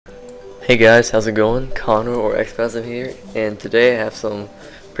Hey guys, how's it going? Connor or xPhasm here, and today I have some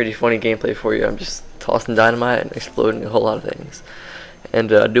pretty funny gameplay for you. I'm just tossing dynamite and exploding a whole lot of things.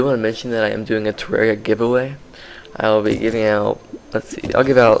 And I do want to mention that I am doing a Terraria giveaway. I'll be giving out, I'll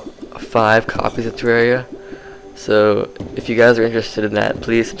give out 5 copies of Terraria. So if you guys are interested in that,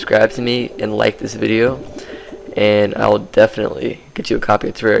 please subscribe to me and like this video, and I will definitely get you a copy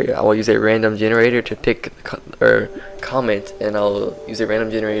of Terraria. I will use a random generator to pick or comment, and I'll use a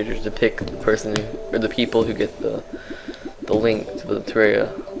random generator to pick the person or the people who get the link to the Terraria.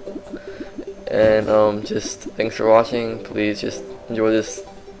 And just thanks for watching. Please just enjoy this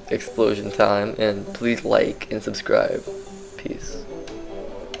explosion time, and please like and subscribe. Peace.